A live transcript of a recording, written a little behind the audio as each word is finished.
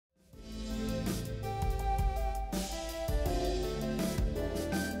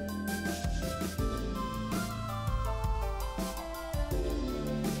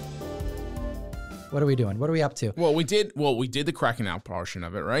What are we doing? What are we up to? Well, we did the cracking out portion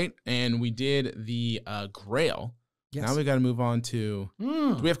of it, right? And we did the Grail. Yes. Now we got to move on to,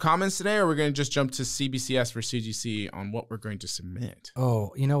 do we have comments today, or we're going to just jump to CBCS for CGC on what we're going to submit?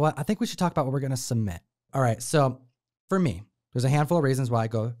 Oh, you know what? I think we should talk about what we're going to submit. All right. So for me, there's a handful of reasons why I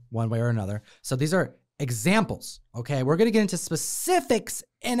go one way or another. So these are examples, okay? We're going to get into specifics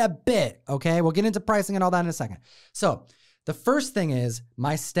in a bit, okay? We'll get into pricing and all that in a second. So the first thing is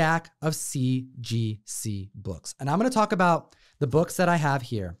my stack of CGC books. And I'm going to talk about the books that I have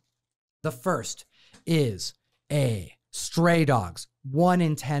here. The first is a Stray Dogs 1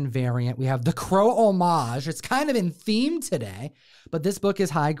 in 10 variant. We have the Crow Homage. It's kind of in theme today, but this book is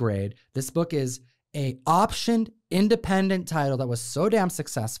high grade. This book is a optioned independent title that was so damn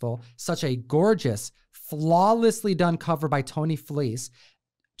successful, such a gorgeous, flawlessly done cover by Tony Fleece,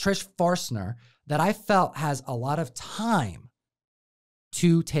 Trish Forstner, that I felt has a lot of time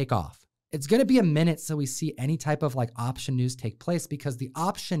to take off. It's going to be a minute so we see any type of like option news take place, because the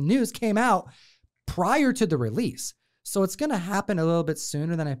option news came out prior to the release. So it's going to happen a little bit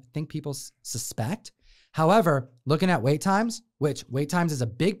sooner than I think people suspect. However, looking at wait times, which wait times is a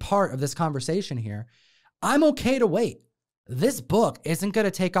big part of this conversation here, I'm okay to wait. This book isn't going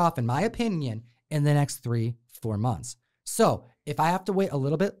to take off, in my opinion, in the next 3-4 months. So if I have to wait a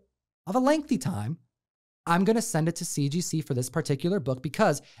little bit of a lengthy time, I'm going to send it to CGC for this particular book,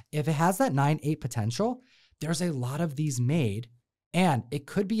 because if it has that 9.8 potential, there's a lot of these made, and it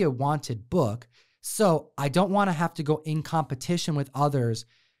could be a wanted book. So I don't want to have to go in competition with others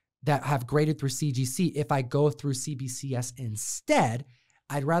that have graded through CGC. If I go through CBCS instead,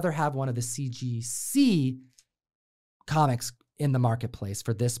 I'd rather have one of the CGC comics in the marketplace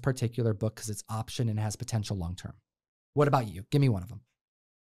for this particular book, because it's option and has potential long-term. What about you? Give me one of them.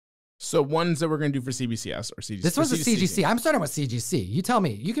 So ones that we're going to do for CBCS or CGC. This was a CGC. I'm starting with CGC. You tell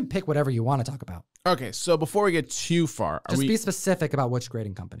me. You can pick whatever you want to talk about. Okay, so before we get too far, just be specific about which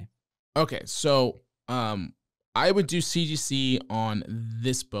grading company. Okay, so I would do CGC on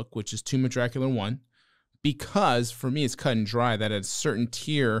this book, which is Tomb of Dracula 1, because for me it's cut and dry that at a certain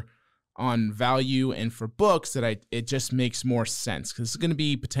tier on value and for books that it just makes more sense, because it's going to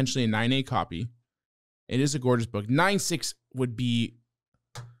be potentially a 9.8 copy. It is a gorgeous book. 9.6 would be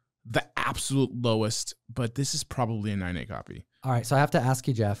the absolute lowest, but this is probably a 9.8 copy. All right, so I have to ask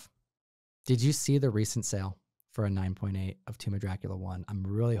you, Jeff, did you see the recent sale for a 9.8 of Tomb of Dracula 1? I'm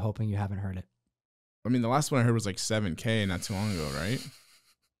really hoping you haven't heard it. I mean, the last one I heard was like 7K not too long ago, right?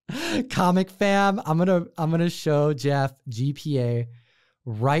 Comic fam, I'm gonna show Jeff GPA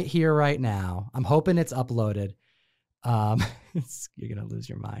right here, right now. I'm hoping it's uploaded. You're gonna lose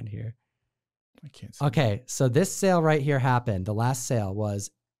your mind here. I can't see. Okay, so this sale right here happened. The last sale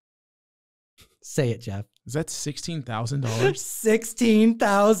was, say it, Jeff. Is that $16,000?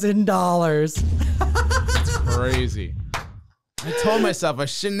 $16,000. That's crazy. I told myself I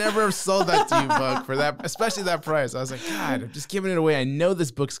should never have sold that to you, book, for that, especially that price. I was like, God, I'm just giving it away. I know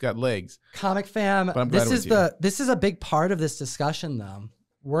this book's got legs. Comic fam, this is a big part of this discussion, though.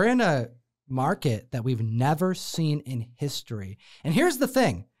 We're in a market that we've never seen in history. And here's the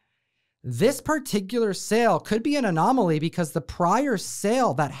thing. This particular sale could be an anomaly, because the prior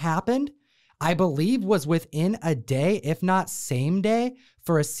sale that happened, I believe, was within a day, if not same day,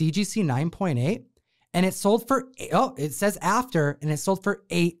 for a CGC 9.8. And it sold for, it says after, and it sold for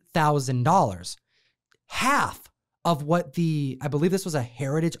 $8,000. Half of what I believe this was a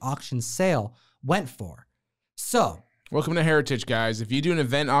Heritage auction sale, went for. So. Welcome to Heritage, guys. If you do an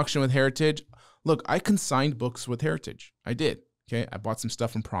event auction with Heritage, look, I consigned books with Heritage. I did. Okay. I bought some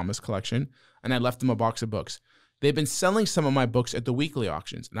stuff from Promise Collection, and I left them a box of books. They've been selling some of my books at the weekly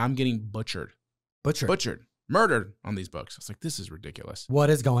auctions, and I'm getting butchered. Murdered on these books. I was like, this is ridiculous. What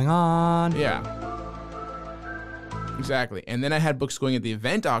is going on? Yeah. Exactly. And then I had books going at the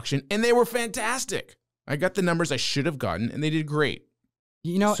event auction, and they were fantastic. I got the numbers I should have gotten, and they did great.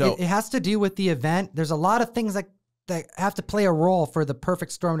 You know, it has to do with the event. There's a lot of things that have to play a role for the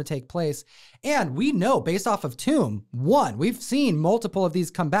perfect storm to take place. And we know, based off of Tomb 1, we've seen multiple of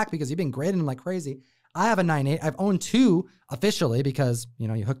these come back because you've been grading them like crazy. I have a 9.8. I've owned 2 officially because, you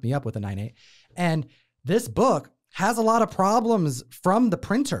know, you hooked me up with a 9.8. And this book has a lot of problems from the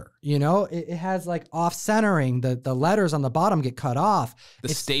printer. You know, it has like off-centering. The letters on the bottom get cut off.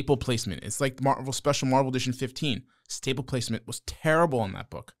 It's staple placement. It's like Marvel Special Marvel Edition 15. Staple placement was terrible on that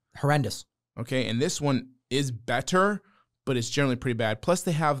book. Horrendous. Okay, and this one is better, but it's generally pretty bad. Plus,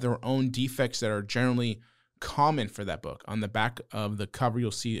 they have their own defects that are generally common for that book. On the back of the cover,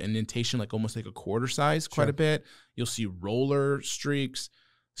 you'll see an indentation like almost like a quarter size quite a bit. You'll see roller streaks,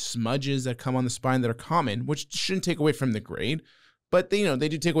 smudges that come on the spine that are common, which shouldn't take away from the grade, But they, they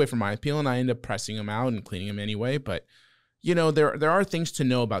do take away from my appeal, and I end up pressing them out and cleaning them anyway. But, there are things to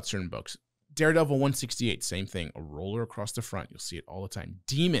know about certain books. Daredevil 168, same thing. A roller across the front. You'll see it all the time.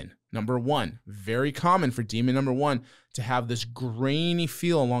 Demon #1. Very common for Demon #1 to have this grainy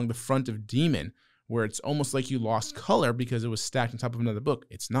feel along the front of Demon, where it's almost like you lost color because it was stacked on top of another book.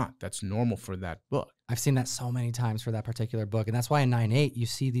 It's not. That's normal for that book. I've seen that so many times for that particular book. And that's why in 9.8, you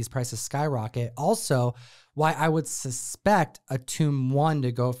see these prices skyrocket. Also, why I would suspect a Tomb 1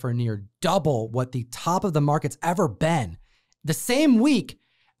 to go for near double what the top of the market's ever been. The same week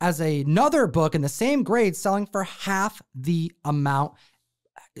as another book in the same grade selling for half the amount.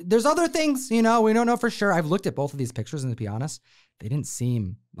 There's other things, we don't know for sure. I've looked at both of these pictures, and to be honest, they didn't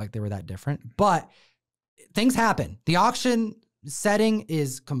seem like they were that different, but things happen. The auction setting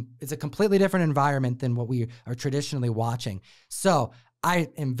is a completely different environment than what we are traditionally watching. So I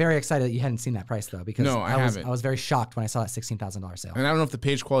am very excited that you hadn't seen that price though, because no, I haven't. I was very shocked when I saw that $16,000 sale. And I don't know if the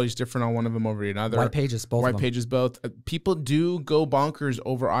page quality is different on one of them over another. White pages, both. White pages, both. People do go bonkers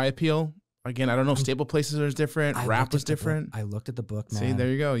over eye appeal. Again, I don't know if Staple Places are different. Wrap was different. I looked at the book, man. See, there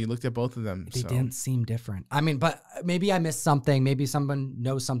you go. You looked at both of them. They didn't seem different. I mean, but maybe I missed something. Maybe someone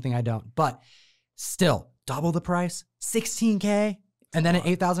knows something I don't. But still, double the price, $16K, and then an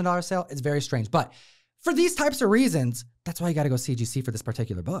 $8,000 sale. It's very strange. But for these types of reasons, that's why you got to go CGC for this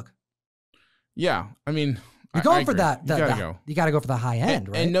particular book. Yeah, I mean, you're going for agree. that. You got to go for the high end,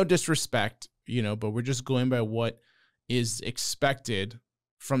 right? And no disrespect, but we're just going by what is expected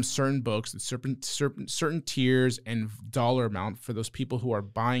from certain books, certain tiers and dollar amount for those people who are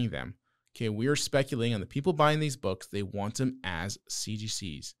buying them. Okay, we are speculating on the people buying these books. They want them as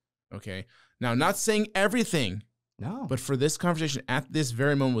CGCs. Okay, now not saying everything. No. But for this conversation at this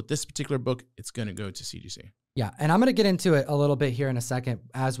very moment with this particular book, it's going to go to CGC. Yeah, and I'm going to get into it a little bit here in a second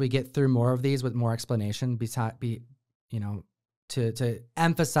as we get through more of these with more explanation, to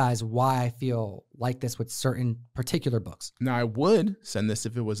emphasize why I feel like this with certain particular books. Now, I would send this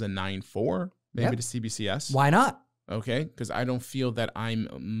if it was a 9.4, maybe to CBCS. Why not? Okay, because I don't feel that I'm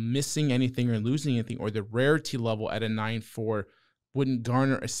missing anything or losing anything, or the rarity level at a 9.4 wouldn't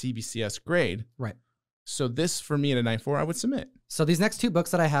garner a CBCS grade. Right. So this, for me, at a 9.4, I would submit. So these next two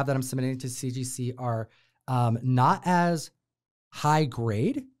books that I have that I'm submitting to CGC are not as high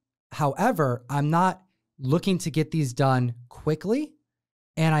grade. However, I'm not looking to get these done quickly,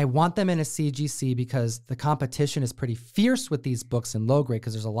 and I want them in a CGC because the competition is pretty fierce with these books in low grade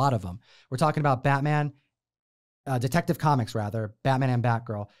because there's a lot of them. We're talking about Detective Comics, Batman and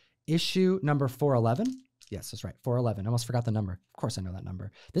Batgirl, issue number 411. Yes, that's right, 411. I almost forgot the number. Of course I know that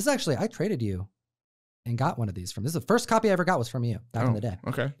number. This is actually, I traded you and got one of these from. This is the first copy I ever got was from you back in the day.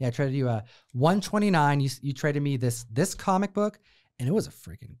 Okay. Yeah, I traded you a 129. You traded me this comic book, and it was a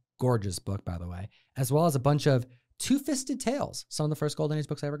freaking gorgeous book, by the way, as well as a bunch of Two-Fisted Tales, some of the first Golden Age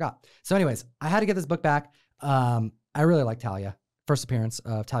books I ever got. So anyways, I had to get this book back. I really like Talia, first appearance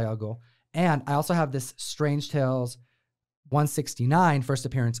of Talia al Ghul. And I also have this Strange Tales 169, first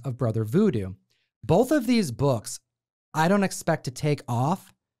appearance of Brother Voodoo. Both of these books, I don't expect to take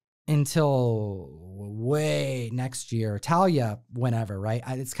off until way next year. Talia, whenever, right?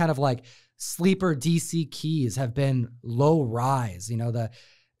 It's kind of like sleeper DC keys have been low rise.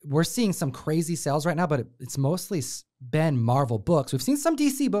 We're seeing some crazy sales right now, but it's mostly been Marvel books. We've seen some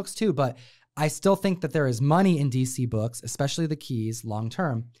DC books too, but I still think that there is money in DC books, especially the keys long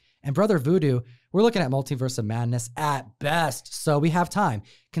term. And Brother Voodoo, we're looking at Multiverse of Madness at best. So we have time.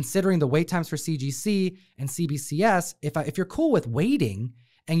 Considering the wait times for CGC and CBCS, if you're cool with waiting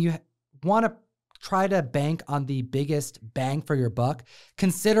and you want to try to bank on the biggest bang for your buck,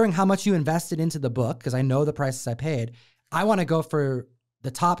 considering how much you invested into the book, because I know the prices I paid, I want to go for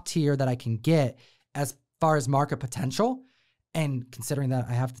the top tier that I can get as far as market potential. And considering that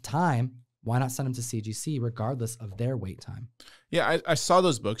I have the time, why not send them to CGC regardless of their wait time? Yeah, I saw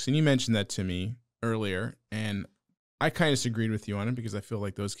those books, and you mentioned that to me earlier, and I kind of disagreed with you on it because I feel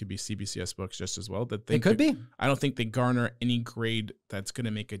like those could be CBCS books just as well. That they could be. I don't think they garner any grade that's going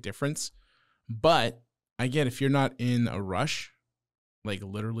to make a difference. But I get if you're not in a rush, like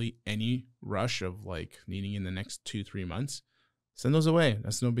literally any rush of like needing in the next 2-3 months, send those away.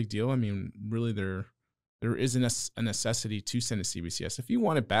 That's no big deal. I mean, really, there isn't a necessity to send a CBCS. If you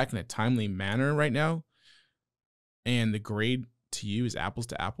want it back in a timely manner right now, and the grade to you is apples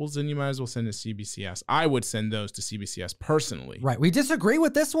to apples, then you might as well send a CBCS. I would send those to CBCS personally. Right. We disagree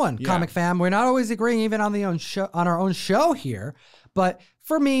with this one, yeah. Comic fam. We're not always agreeing even on our own show here. But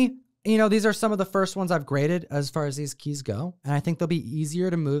for me, these are some of the first ones I've graded as far as these keys go. And I think they'll be easier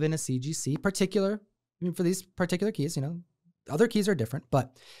to move in a CGC for these particular keys. Other keys are different,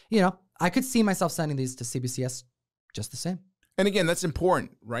 but I could see myself sending these to CBCS just the same. And again, that's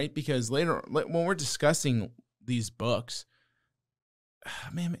important, right? Because later, when we're discussing these books,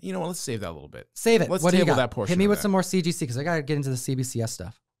 man, you know what? Let's save that a little bit. Save it. Let's what do you table got? that portion. Hit me with that. some more CGC because I got to get into the CBCS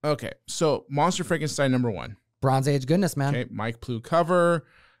stuff. Okay, so Monster Frankenstein #1. Bronze Age goodness, man. Okay, Mike Plough cover,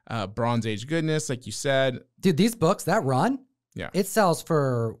 Bronze Age goodness, like you said. Dude, these books, that run, Yeah, it sells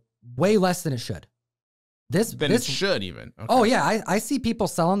for way less than it should. It should even. Okay. Oh, yeah. I see people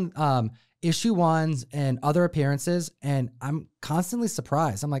selling issue 1s and other appearances, and I'm constantly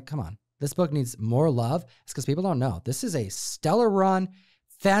surprised. I'm like, come on, this book needs more love. It's because people don't know. This is a stellar run,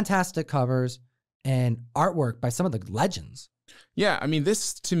 fantastic covers, and artwork by some of the legends. Yeah, I mean,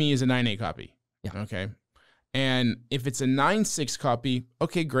 this to me is a 9.8 copy. Yeah. Okay. And if it's a 9.6 copy,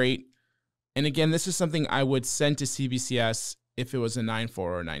 okay, great. And again, this is something I would send to CBCS if it was a 9.4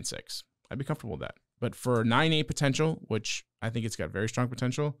 or a 9.6. I'd be comfortable with that. But for 9.8 potential, which I think it's got very strong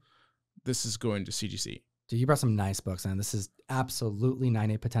potential, this is going to CGC. Dude, you brought some nice books in. This is absolutely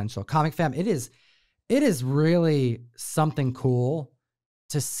 9.8 potential. Comic Fam, it is really something cool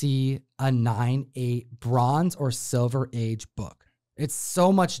to see a 9.8 bronze or silver age book. It's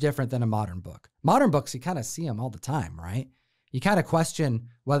so much different than a modern book. Modern books, you kind of see them all the time, right? You kind of question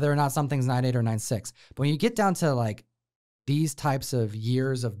whether or not something's 9.8 or 9.6. But when you get down to like these types of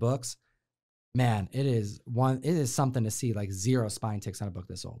years of books, man, it is something to see, like 0 spine ticks on a book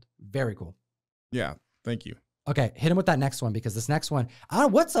this old. Very cool. Yeah, thank you. Okay, hit him with that next one because this next one, I don't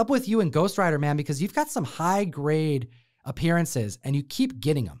know what's up with you and Ghost Rider, man, because you've got some high grade appearances and you keep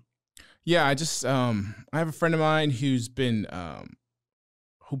getting them. Yeah, I just I have a friend of mine who's been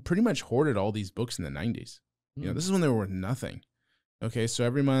who pretty much hoarded all these books in the 90s. You know, this is when they were worth nothing. Okay, so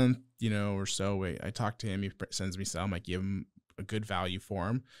every month, you know, or so, I talk to him. He sends me some. I give him a good value for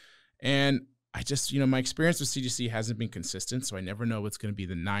him, and I just, you know, my experience with CGC hasn't been consistent, so I never know what's going to be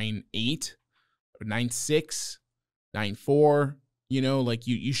the 9.8 or 9.6, 9.4. You know, like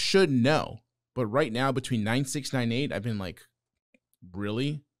you should know. But right now, between 9.6, 9.8, I've been like,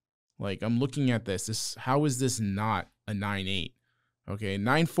 really? Like, I'm looking at this. How is this not a 9.8? Okay,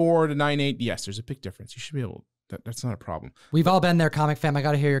 9.4 to 9.8. Yes, there's a big difference. You should be able. That's not a problem. We've all been there, Comic Fam. I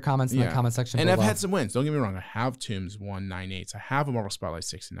got to hear your comments in the comment section and below. I've had some wins. Don't get me wrong. I have Tombs 1 9.8s. I have a Marvel Spotlight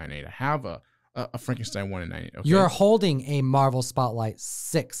 6 and 9.8. I have a Frankenstein 1 and 9.8. Okay? You're holding a Marvel Spotlight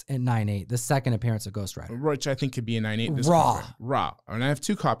 6 and 9.8, the second appearance of Ghost Rider, which I think could be a 9.8. Raw. And I have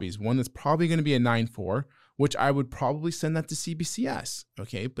 2 copies. One that's probably going to be a 9.4, which I would probably send that to CBCS.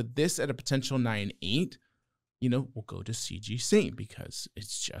 Okay, but this at a potential 9.8, you know, will go to CGC because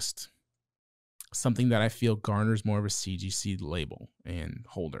it's just something that I feel garners more of a CGC label and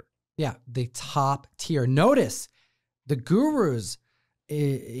holder. Yeah, the top tier. Notice the Guru's,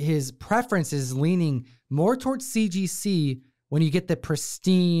 his preference is leaning more towards CGC when you get the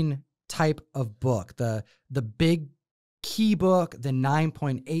pristine type of book, the big key book, the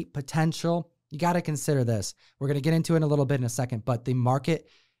 9.8 potential. You got to consider this. We're going to get into it in a little bit in a second, but the market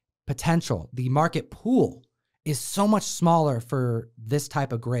potential, the market pool is so much smaller for this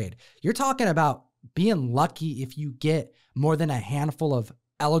type of grade. You're talking about being lucky if you get more than a handful of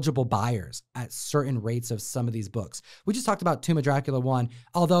eligible buyers at certain rates of some of these books. We just talked about Tomb of Dracula 1,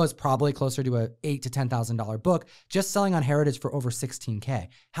 although it's probably closer to a $8,000 to $10,000 book, just selling on Heritage for over $16K.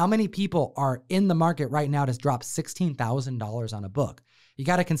 How many people are in the market right now to drop $16,000 on a book? You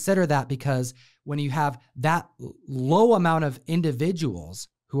got to consider that because when you have that low amount of individuals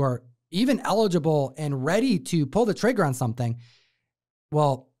who are even eligible and ready to pull the trigger on something,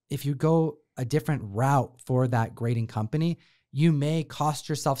 well, if you go a different route for that grading company, you may cost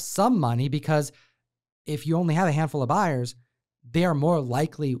yourself some money because if you only have a handful of buyers, they are more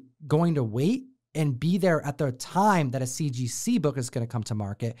likely going to wait and be there at the time that a CGC book is going to come to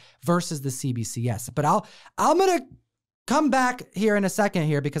market versus the CBCS. But I'm going to come back here in a second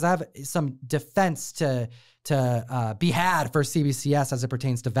here because I have some defense to be had for CBCS as it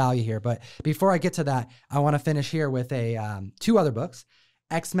pertains to value here. But before I get to that, I want to finish here with 2 other books.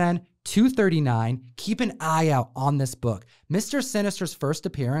 X-Men 239. Keep an eye out on this book. Mr. Sinister's first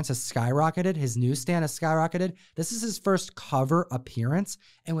appearance has skyrocketed. His newsstand has skyrocketed. This is his first cover appearance.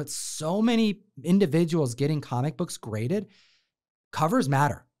 And with so many individuals getting comic books graded, covers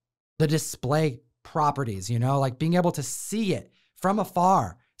matter. The display properties, you know, like being able to see it from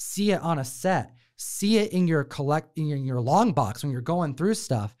afar, see it on a set, see it in your in your long box when you're going through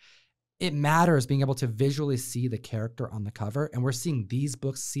stuff. It matters being able to visually see the character on the cover. And we're seeing these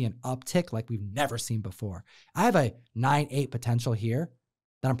books see an uptick like we've never seen before. I have a 9.8 potential here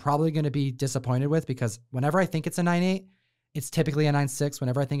that I'm probably going to be disappointed with because whenever I think it's a 9.8, it's typically a 9.6.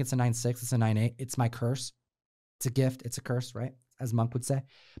 Whenever I think it's a 9.6, it's a 9.8. It's my curse. It's a gift. It's a curse, right? As Monk would say.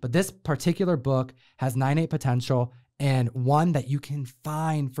 But this particular book has 9.8 potential. and one that you can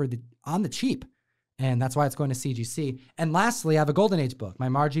find on the cheap. And that's why it's going to CGC. And lastly, I have a Golden Age book, my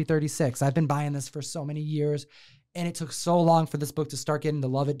Margie 36. I've been buying this for so many years, and it took so long for this book to start getting the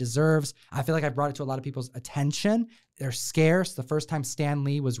love it deserves. I feel like I brought it to a lot of people's attention. They're scarce. The first time Stan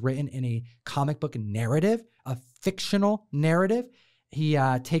Lee was written in a comic book narrative, a fictional narrative. He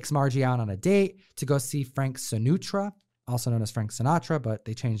takes Margie out on a date to go see Frank Sinatra, also known as Frank Sinatra, but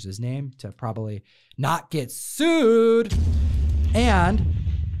they changed his name to probably not get sued. And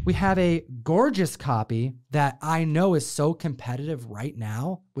we have a gorgeous copy that I know is so competitive right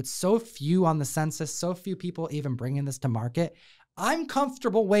now with so few on the census, so few people even bringing this to market. I'm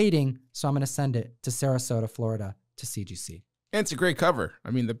comfortable waiting, so I'm going to send it to Sarasota, Florida, to CGC. And it's a great cover.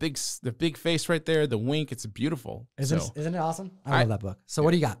 I mean, the big face right there, the wink, it's beautiful. Isn't it awesome? I love that book. So what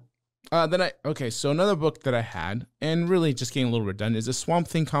do you got? So another book that I had, and really just getting a little redundant, is a Swamp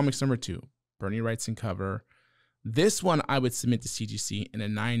Thing Comics #2. Bernie Wrightson cover. This one I would submit to CGC in a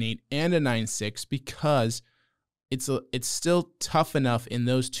 9.8 and a 9.6 because it's still tough enough in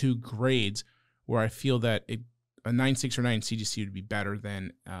those two grades where I feel that a 9.6 or 9 CGC would be better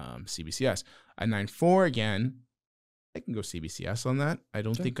than CBCS. A 9.4, again, I can go CBCS on that. I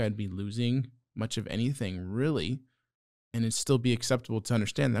don't think I'd be losing much of anything, really, and it'd still be acceptable to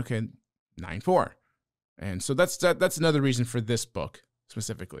understand, okay, 9.4. And so that's another reason for this book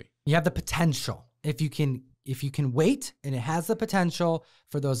specifically. You have the potential. If you can wait and it has the potential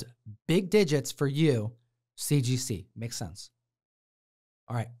for those big digits for you, CGC. Makes sense.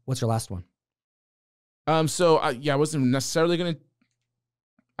 All right. What's your last one? I wasn't necessarily going to,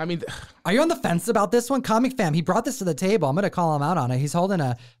 are you on the fence about this one? Comic Fam, he brought this to the table. I'm going to call him out on it. He's holding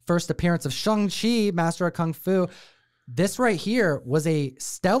a first appearance of Shang-Chi, Master of Kung Fu. This right here was a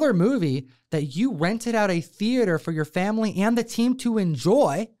stellar movie that you rented out a theater for your family and the team to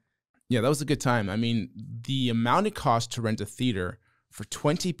enjoy. Yeah, that was a good time. I mean, the amount it cost to rent a theater for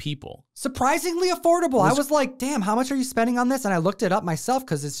 20 people. Surprisingly affordable. I was like, damn, how much are you spending on this? And I looked it up myself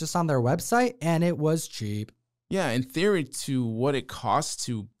because it's just on their website, and it was cheap. Yeah, in theory, to what it costs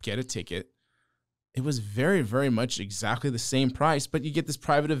to get a ticket, it was very, very much exactly the same price. But you get this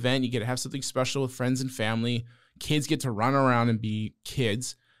private event. You get to have something special with friends and family. Kids get to run around and be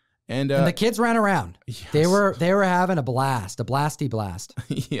kids. And the kids ran around. Yes. They were having a blast, a blasty blast.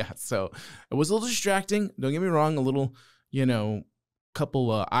 Yeah, so it was a little distracting. Don't get me wrong, a little,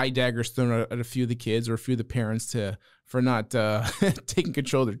 couple eye daggers thrown at a few of the kids or a few of the parents for not taking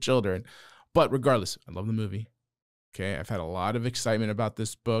control of their children. But regardless, I love the movie. Okay, I've had a lot of excitement about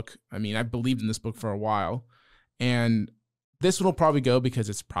this book. I mean, I believed in this book for a while. And this one will probably go because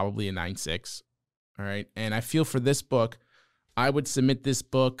it's probably a 9.6. All right, and I feel for this book, I would submit this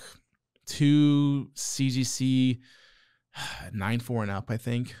book to CGC 9.4 and up, I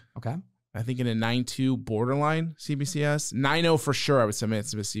think. Okay. I think in a 9.2 borderline CBCS. 9.0 for sure I would submit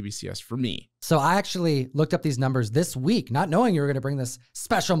to CBCS for me. So I actually looked up these numbers this week, not knowing you were going to bring this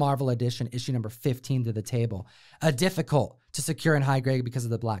special Marvel edition, issue number 15, to the table. Difficult to secure in high grade because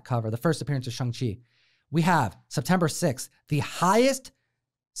of the black cover. The first appearance of Shang-Chi. We have September 6th, the highest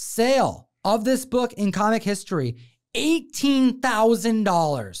sale of this book in comic history,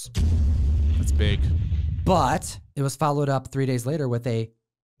 $18,000. That's big. But it was followed up 3 days later with a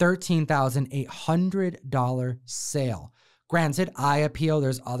 $13,800 sale. Granted, eye appeal,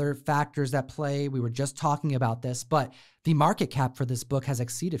 there's other factors that play. We were just talking about this, but the market cap for this book has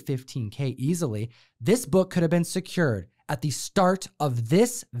exceeded $15K easily. This book could have been secured at the start of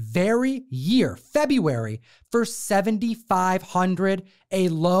this very year, February, for $7,500, a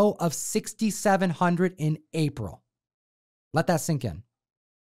low of $6,700 in April. Let that sink in.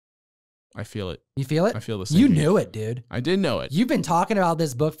 I feel it. You feel it? I feel the same. You knew it, dude. I did know it. You've been talking about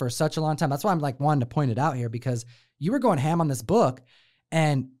this book for such a long time. That's why I'm wanting to point it out here, because you were going ham on this book,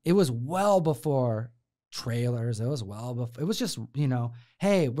 and it was well before trailers. It was well before. It was just,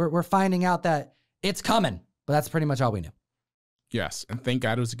 hey, we're finding out that it's coming, but that's pretty much all we knew. Yes, and thank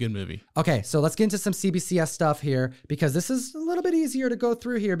God it was a good movie. Okay, so let's get into some CBCS stuff here, because this is a little bit easier to go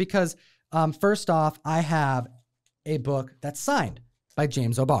through here, because first off, I have a book that's signed by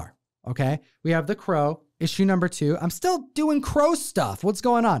James O'Barr. Okay, we have The Crow, issue number 2. I'm still doing Crow stuff. What's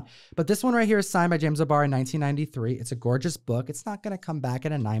going on? But this one right here is signed by James O'Barr in 1993. It's a gorgeous book. It's not going to come back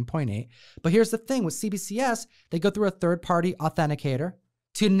at a 9.8. But here's the thing with CBCS, they go through a third-party authenticator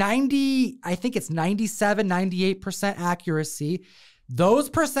to 97, 98% accuracy. Those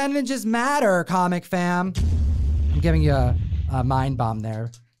percentages matter, comic fam. I'm giving you a mind bomb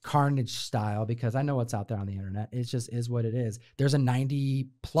there. Carnage style, because I know what's out there on the internet. It just is what it is. There's a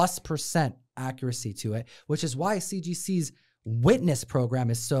 90+% accuracy to it, which is why CGC's witness program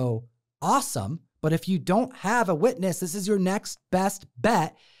is so awesome, But if you don't have a witness, this is your next best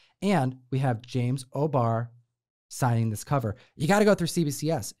bet. And we have James O'Barr signing this cover. You got to go through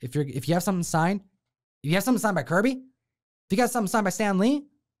CBCS. If you have something signed, you have something signed by Kirby, if you got something signed by Stan Lee,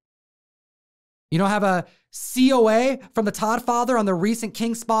 you don't have a COA from the Todd Father on the recent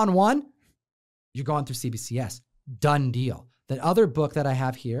King Spawn 1, you're going through CBCS. Done deal. The other book that I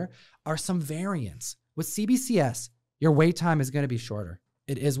have here are some variants. With CBCS, your wait time is going to be shorter.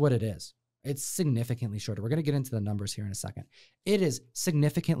 It is what it is. It's significantly shorter. We're going to get into the numbers here in a second. It is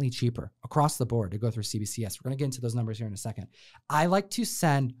significantly cheaper across the board to go through CBCS. We're going to get into those numbers here in a second. I like to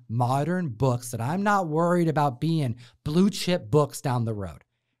send modern books that I'm not worried about being blue chip books down the road.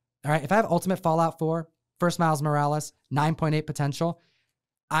 All right. If I have Ultimate Fallout 4, First Miles Morales, 9.8 potential,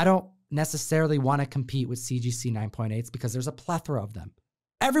 I don't necessarily want to compete with CGC 9.8s because there's a plethora of them.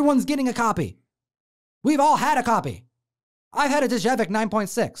 Everyone's getting a copy. We've all had a copy. I've had a Djevik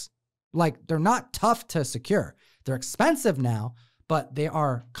 9.6. Like, they're not tough to secure. They're expensive now, but they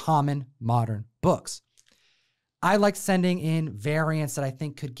are common modern books. I like sending in variants that I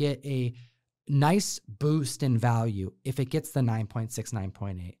think could get a nice boost in value if it gets the 9.6,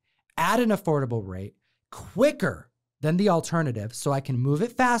 9.8 at an affordable rate, quicker than the alternative, so I can move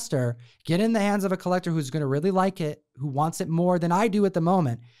it faster, get in the hands of a collector who's going to really like it, who wants it more than I do at the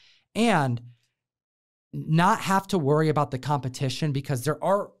moment, and not have to worry about the competition because there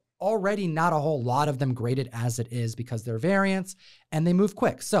are already not a whole lot of them graded as it is because they're variants and they move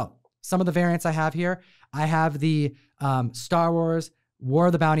quick. So some of the variants I have here, I have the Star Wars War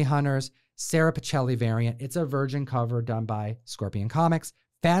of the Bounty Hunters Sarah Pacelli variant. It's a virgin cover done by Scorpion Comics.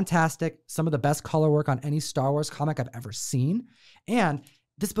 Fantastic. Some of the best color work on any Star Wars comic I've ever seen. And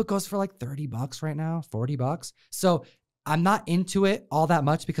this book goes for like $30 right now, $40. So I'm not into it all that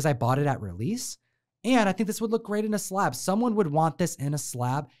much because I bought it at release. And I think this would look great in a slab. Someone would want this in a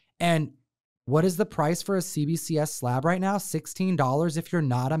slab. And what is the price for a CBCS slab right now? $16 if you're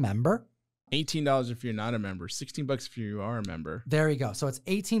not a member. $18 if you're not a member. $16 if you are a member. There you go. So it's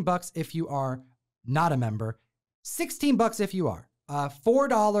 $18 if you are not a member. $16 if you are.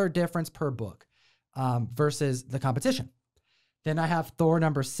 $4 difference per book versus the competition. Then I have Thor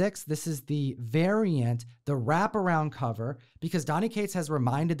 #6. This is the variant, the wraparound cover, because Donny Cates has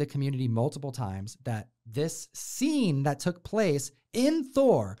reminded the community multiple times that this scene that took place in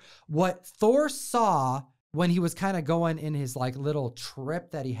Thor, what Thor saw when he was kind of going in his like little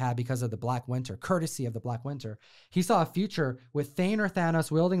trip that he had because of the Black Winter, courtesy of the Black Winter, he saw a future with Thane or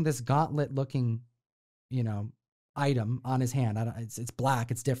Thanos wielding this gauntlet looking, item on his hand. It's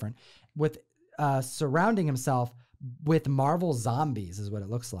black, it's different, with surrounding himself with Marvel zombies is what it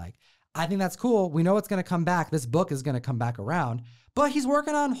looks like. I think that's cool. We know it's going to come back. This book is going to come back around, but he's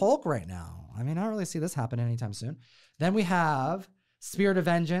working on Hulk right now. I mean, I don't really see this happen anytime soon. Then we have Spirit of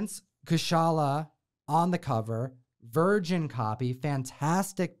Vengeance, Kushala on the cover, virgin copy,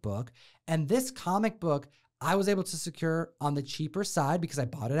 fantastic book. And this comic book, I was able to secure on the cheaper side because I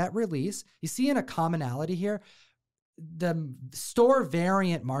bought it at release. You see a commonality here. The store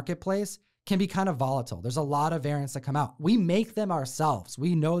variant marketplace can be kind of volatile. There's a lot of variants that come out. We make them ourselves.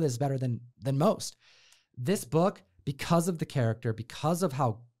 We know this better than most. This book, because of the character, because of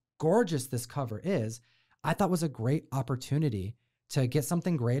how gorgeous this cover is, I thought was a great opportunity to get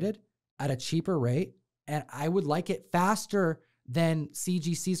something graded at a cheaper rate. And I would like it faster than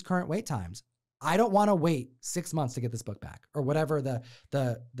CGC's current wait times. I don't want to wait 6 months to get this book back or whatever the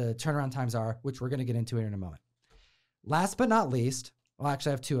turnaround times are, which we're going to get into here in a moment. Last but not least, well, actually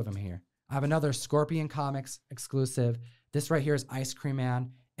I have two of them here. I have another Scorpion Comics exclusive. This right here is Ice Cream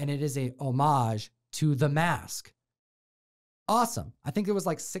Man, and it is a homage to The Mask. Awesome. I think it was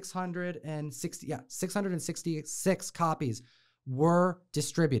like 666 copies were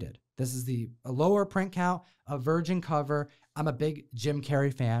distributed. This is a lower print count, a virgin cover. I'm a big Jim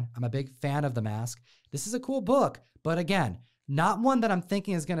Carrey fan. I'm a big fan of The Mask. This is a cool book, but again, not one that I'm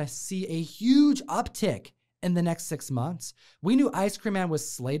thinking is going to see a huge uptick in the next 6 months. We knew Ice Cream Man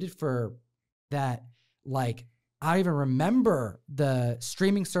was slated for that, like, I don't even remember the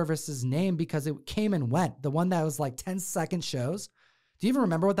streaming service's name because it came and went. The one that was like 10-second shows. Do you even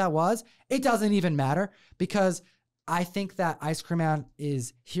remember what that was? It doesn't even matter because I think that Ice Cream Man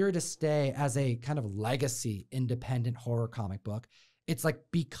is here to stay as a kind of legacy independent horror comic book. It's like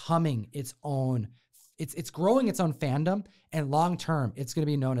becoming its own, it's growing its own fandom, and long term, it's going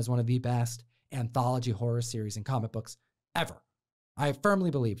to be known as one of the best anthology horror series in comic books ever. I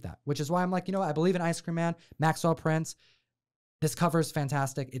firmly believe that, which is why I'm like, I believe in Ice Cream Man, Maxwell Prince. This cover is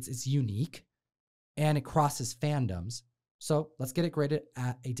fantastic. It's unique and it crosses fandoms. So let's get it graded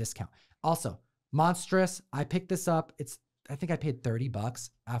at a discount. Also, Monstrous, I picked this up. I think I paid $30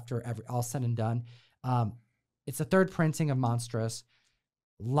 after all said and done. It's a third printing of Monstrous.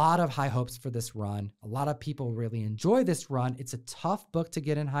 A lot of high hopes for this run. A lot of people really enjoy this run. It's a tough book to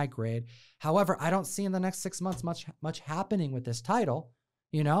get in high grade. However, I don't see in the next 6 months much happening with this title.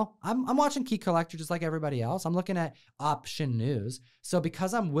 You know, I'm watching Key Collector just like everybody else. I'm looking at option news. So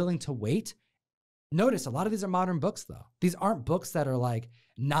because I'm willing to wait, notice a lot of these are modern books though. These aren't books that are like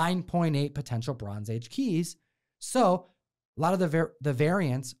 9.8 potential Bronze Age keys. So a lot of the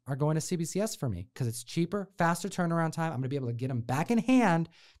variants are going to CBCS for me because it's cheaper, faster turnaround time. I'm going to be able to get them back in hand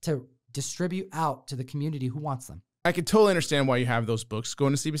to distribute out to the community who wants them. I can totally understand why you have those books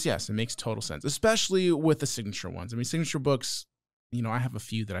going to CBCS. It makes total sense, especially with the signature ones. I mean, signature books, you know, I have a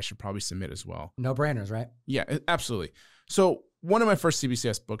few that I should probably submit as well. No brainers, right? Yeah, absolutely. So one of my first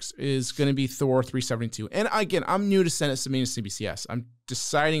CBCS books is going to be Thor 372. And again, I'm new to submitting to CBCS. I'm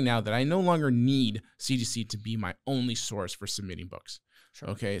deciding now that I no longer need CGC to be my only source for submitting books. Sure.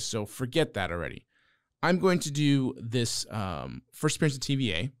 Okay, so forget that already. I'm going to do this first appearance of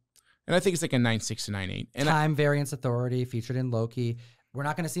TVA, and I think it's like a 9.6 to 9.8. And Time Variance Authority featured in Loki. We're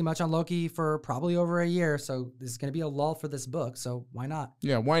not going to see much on Loki for probably over a year, so this is going to be a lull for this book, so why not?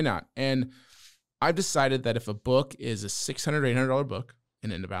 Yeah, why not? And I've decided that if a book is a $600, $800 book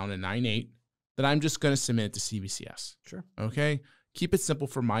and it's about a 9.8, that I'm just going to submit it to CBCS. Sure. Okay? Keep it simple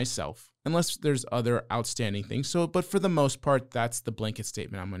for myself, unless there's other outstanding things. So, but for the most part, that's the blanket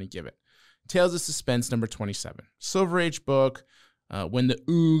statement I'm going to give it. Tales of Suspense, number 27. Silver Age book, When the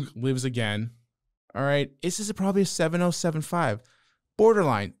Oog Lives Again. All right? This is probably a 7.075.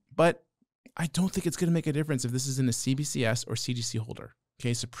 Borderline, but I don't think it's going to make a difference if this is in a CBCS or CGC holder.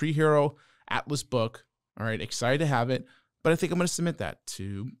 Okay, it's a pre-hero Atlas book. All right, excited to have it, but I think I'm going to submit that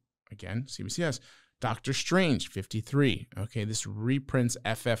to, again, CBCS. Doctor Strange, 53. Okay, this reprints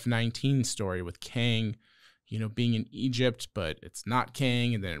FF19 story with Kang, you know, being in Egypt, but it's not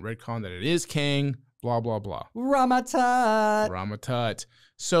Kang, and then it retconned that it is Kang, blah, blah, blah. Ramatut.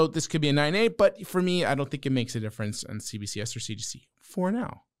 So this could be a 9.8, but for me, I don't think it makes a difference on CBCS or CGC for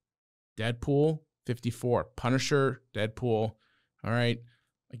now. Deadpool, 54. Punisher, Deadpool. All right.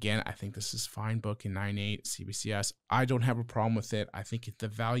 Again, I think this is fine book in 9.8, CBCS. I don't have a problem with it. I think the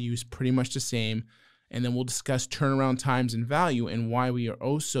value is pretty much the same. And then we'll discuss turnaround times and value and why we are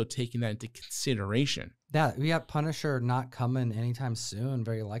also taking that into consideration. Yeah, we have Punisher not coming anytime soon,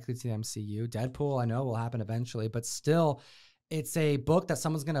 very likely to the MCU. Deadpool, I know will happen eventually, but still, it's a book that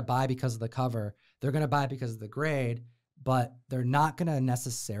someone's going to buy because of the cover. They're going to buy it because of the grade, but they're not going to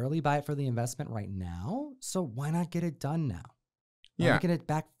necessarily buy it for the investment right now. So why not get it done now? Why not get it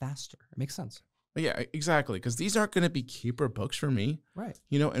back faster? It makes sense. Yeah, exactly. Because these aren't going to be keeper books for me. Right.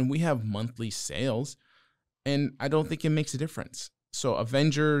 You know, and we have monthly sales, and I don't think it makes a difference. So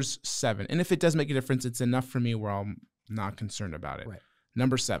Avengers 7. And if it does make a difference, it's enough for me where I'm not concerned about it. Right.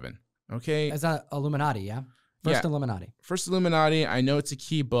 Number 7. Okay. Is that Illuminati, yeah? First Illuminati. First Illuminati. I know it's a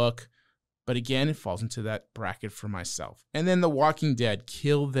key book, but again, it falls into that bracket for myself. And then The Walking Dead,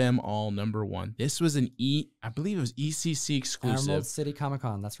 Kill Them All, number 1. This was I believe it was ECC exclusive. Emerald City Comic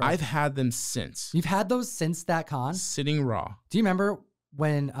Con, that's right. I've had them since. You've had those since that con? Sitting raw. Do you remember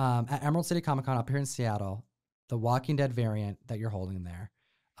when at Emerald City Comic Con up here in Seattle, the Walking Dead variant that you're holding there,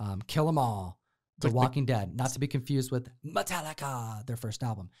 Kill 'Em All, The Walking Dead, not to be confused with Metallica, their first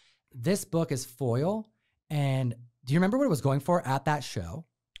album. This book is foil, and do you remember what it was going for at that show?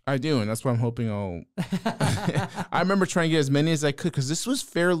 I do, and that's why I'm hoping I'll... I remember trying to get as many as I could, because this was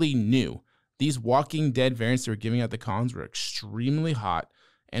fairly new. These Walking Dead variants they were giving at the cons were extremely hot,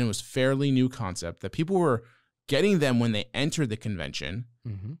 and it was fairly new concept that people were getting them when they entered the convention.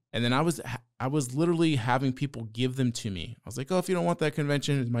 Mm-hmm. And then I was literally having people give them to me. I was like, oh, if you don't want that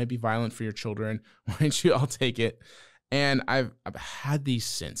convention, it might be violent for your children. Why don't you? I'll take it. And I've had these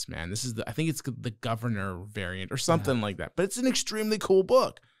since, man. This is I think it's the Governor variant or something like that. But it's an extremely cool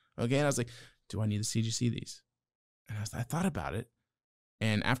book. Okay, and I was like, do I need to CGC these? And I thought about it.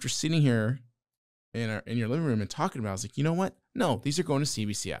 And after sitting here in your living room and talking about it, I was like, you know what? No, these are going to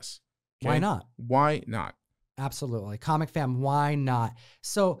CBCS. Okay? Why not? Why not? Absolutely. Comic fam, why not?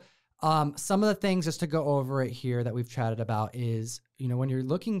 So some of the things just to go over it here that we've chatted about is, you know, when you're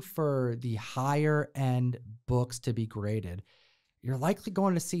looking for the higher end books to be graded, you're likely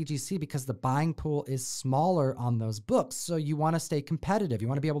going to CGC because the buying pool is smaller on those books. So you want to stay competitive. You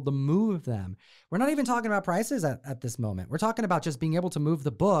want to be able to move them. We're not even talking about prices at this moment. We're talking about just being able to move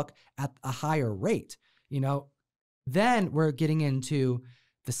the book at a higher rate. You know, then we're getting into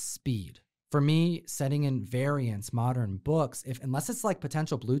the speed. For me, setting in variants, modern books, unless it's like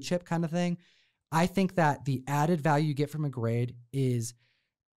potential blue chip kind of thing, I think that the added value you get from a grade is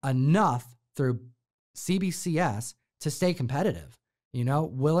enough through CBCS to stay competitive. You know,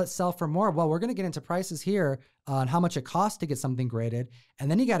 will it sell for more? Well, we're going to get into prices here on how much it costs to get something graded. And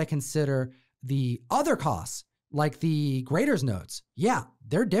then you got to consider the other costs, like the grader's notes. Yeah,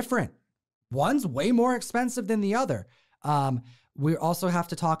 they're different. One's way more expensive than the other. We also have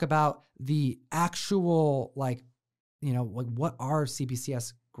to talk about the actual, like, you know, like what are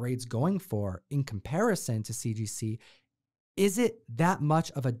CBCS grades going for in comparison to CGC? Is it that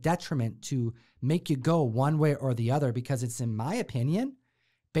much of a detriment to make you go one way or the other? Because it's, in my opinion,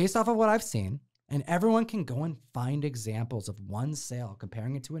 based off of what I've seen, and everyone can go and find examples of one sale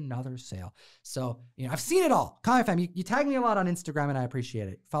comparing it to another sale. So, you know, I've seen it all. Comic Fam, you tag me a lot on Instagram and I appreciate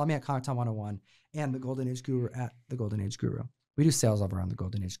it. Follow me at Comictom101 and the Golden Age Guru at the Golden Age Guru. We do sales over on the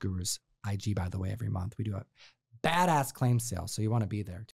Golden Age Guru's IG, by the way, every month. We do a badass claim sale, so you want to be there.